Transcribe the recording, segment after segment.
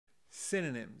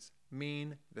Synonyms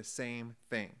mean the same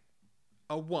thing.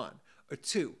 A one, a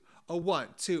two, a 1,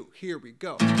 2, here we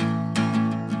go.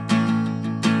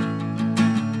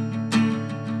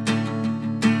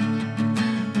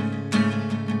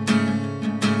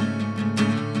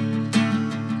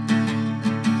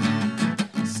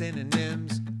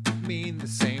 Synonyms mean the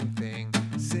same thing.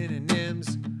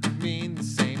 Synonyms mean the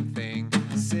same thing.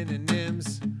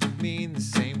 Synonyms mean the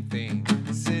same thing.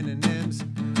 Synonyms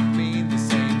mean the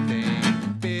same thing.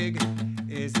 Big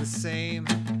is the same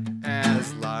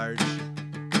as large,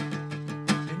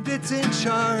 and it's in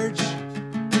charge.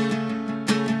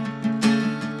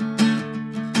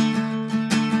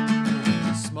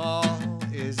 Small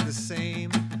is the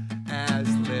same as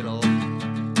little.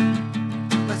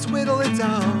 Let's whittle it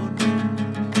down.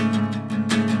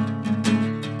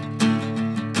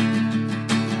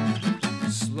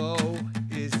 Slow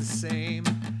is the same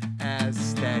as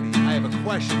steady. I have a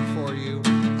question for you.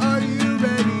 Are you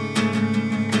ready?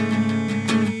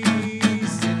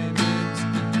 Synonyms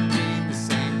mean the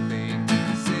same thing.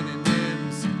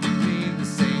 Synonyms mean the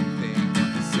same thing.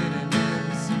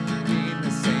 Synonyms mean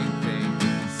the same thing.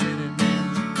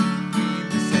 Synonyms mean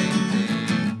the same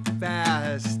thing.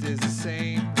 Fast is the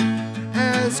same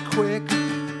as quick,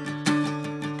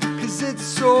 'cause it's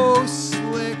so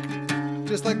slick,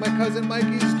 just like my cousin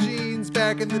Mikey's jeans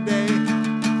back in the day.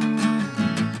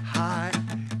 Hot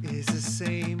is the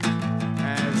same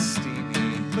as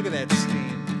steamy. Look at that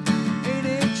steam. Ain't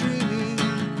it dreamy?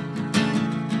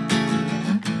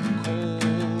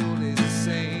 Cold is the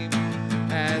same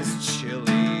as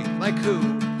chilly. Like who?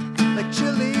 Like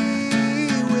Chilly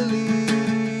Willy.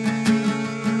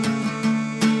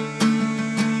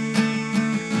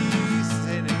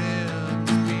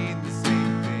 Synonyms mean the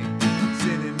same thing.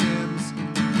 Synonyms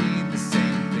mean the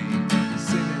same thing.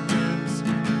 Synonyms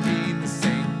mean the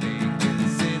same thing.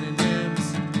 Synonyms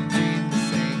mean the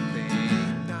same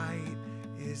thing. Night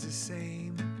is the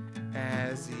same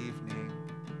as evening.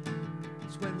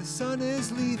 It's when the sun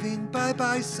is leaving. Bye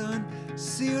bye, sun.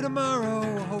 See you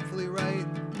tomorrow. Hopefully right.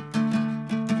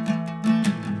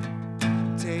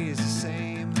 Day is the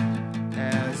same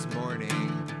as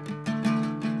morning.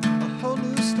 A whole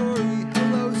new story.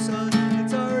 Hello, sun.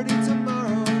 It's already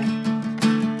tomorrow.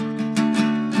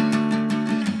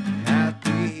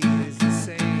 Happy is the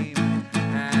same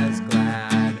as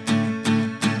glad.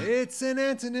 It's an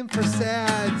antonym for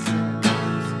sad.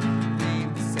 Synonyms mean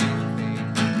the same thing.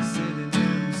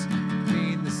 Synonyms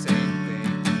mean the same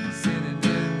thing.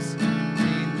 Synonyms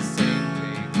mean the same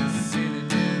thing.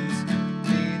 Synonyms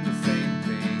mean the same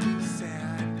thing.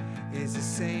 Sad is the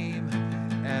same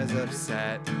as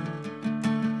upset.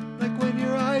 Like when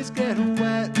your eyes get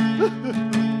wet.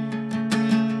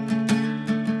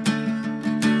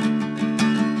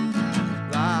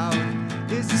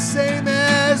 Loud is the same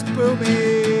as booming,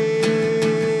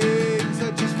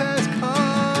 such as fast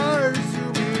cars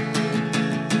zooming.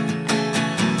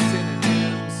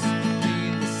 Synonyms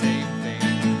mean the same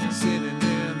thing.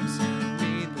 Synonyms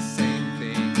mean the same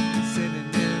thing.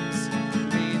 Synonyms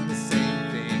mean the same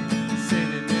thing.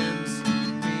 Synonyms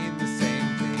mean the same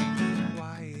thing.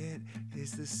 Quiet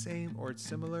is the same or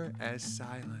similar as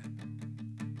silent.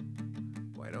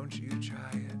 Why don't you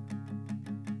try it?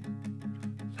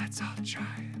 Let's all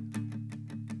try it.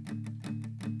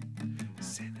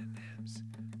 Synonyms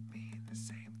mean the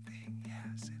same thing.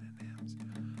 Yeah, synonyms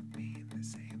mean the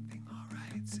same thing. All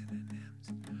right,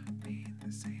 synonyms mean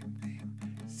the same thing.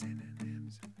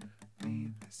 Synonyms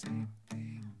mean the same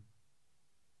thing.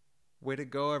 Way to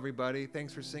go, everybody.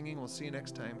 Thanks for singing. We'll see you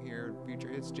next time here. Future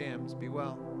Hits Jams. Be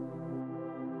well.